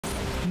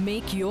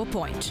Make your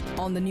point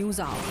on the News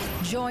Hour.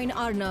 Join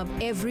Arnab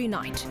every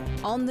night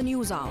on the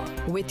News Hour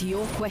with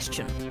your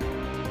question.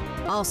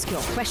 Ask your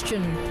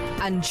question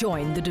and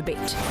join the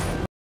debate.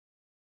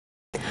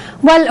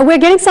 Well, we're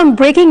getting some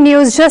breaking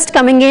news just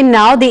coming in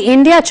now. The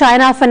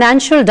India-China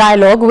financial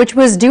dialogue, which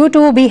was due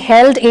to be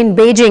held in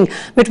Beijing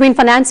between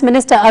Finance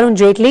Minister Arun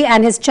Jaitley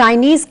and his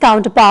Chinese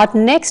counterpart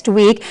next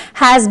week,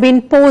 has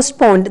been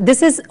postponed.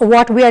 This is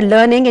what we are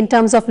learning in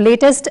terms of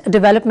latest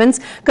developments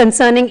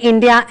concerning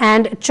India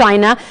and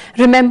China.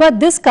 Remember,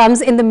 this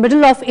comes in the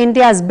middle of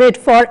India's bid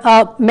for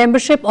a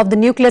membership of the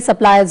Nuclear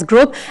Suppliers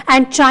Group,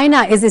 and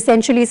China is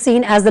essentially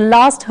seen as the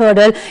last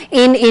hurdle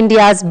in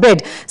India's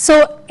bid.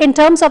 So, in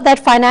terms of that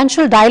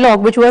financial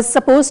dialogue, which was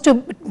supposed to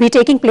be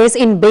taking place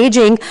in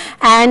Beijing,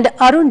 and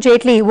Arun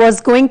Jaitley was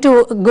going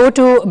to go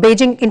to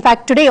Beijing, in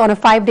fact, today on a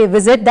 5-day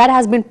visit, that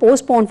has been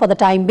postponed for the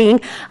time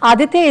being.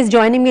 Aditya is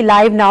joining me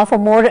live now for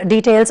more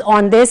details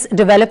on this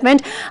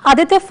development.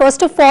 Aditya,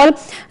 first of all,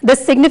 the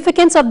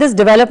significance of this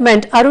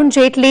development, Arun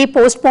Jaitley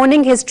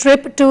postponing his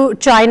trip to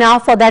China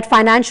for that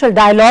financial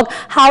dialogue,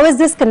 how is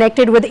this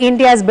connected with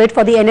India's bid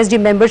for the NSG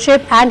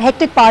membership and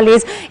hectic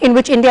parleys in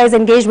which India is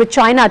engaged with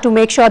China to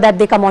make sure that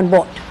they come on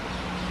board?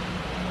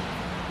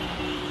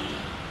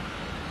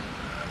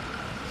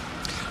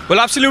 Well,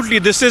 absolutely.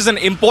 This is an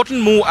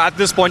important move at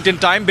this point in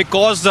time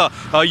because,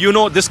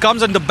 this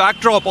comes in the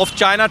backdrop of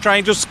China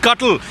trying to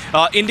scuttle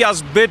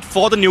India's bid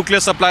for the Nuclear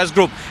Suppliers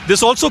Group.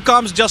 This also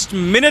comes just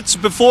minutes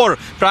before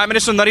Prime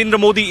Minister Narendra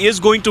Modi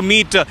is going to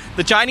meet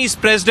the Chinese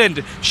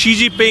President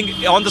Xi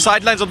Jinping on the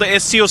sidelines of the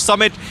SCO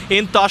summit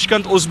in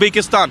Tashkent,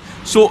 Uzbekistan.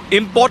 So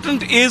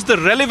important is the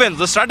relevance,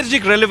 the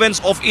strategic relevance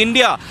of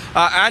India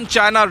and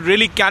China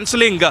really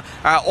cancelling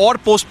or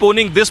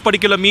postponing this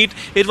particular meet.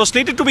 It was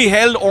slated to be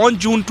held on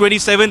June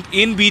 27th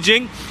in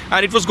Beijing,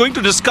 and it was going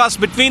to discuss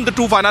between the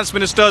two finance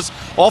ministers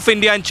of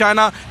India and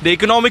China the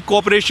economic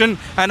cooperation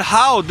and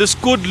how this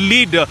could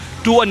lead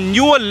to a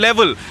newer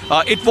level.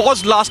 It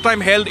was last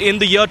time held in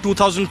the year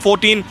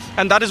 2014,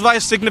 and that is why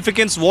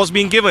significance was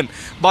being given.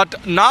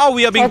 But now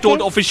we are being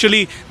told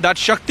officially that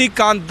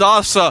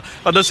Shaktikanta,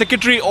 the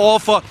Secretary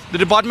of the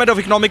Department of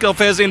Economic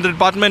Affairs in the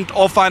Department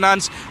of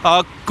Finance,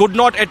 could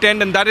not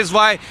attend, and that is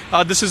why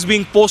this is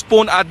being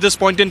postponed at this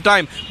point in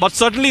time. But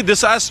certainly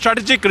this has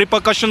strategic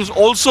repercussions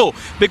also,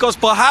 because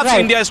perhaps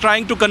India is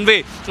trying to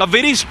convey a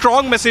very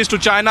strong message to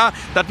China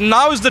that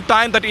now is the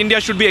time that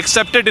India should be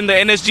accepted in the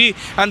NSG,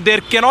 and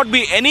there cannot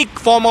be any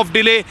form of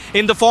delay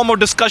in the form of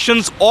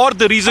discussions or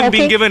the reason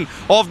being given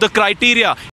of the criteria.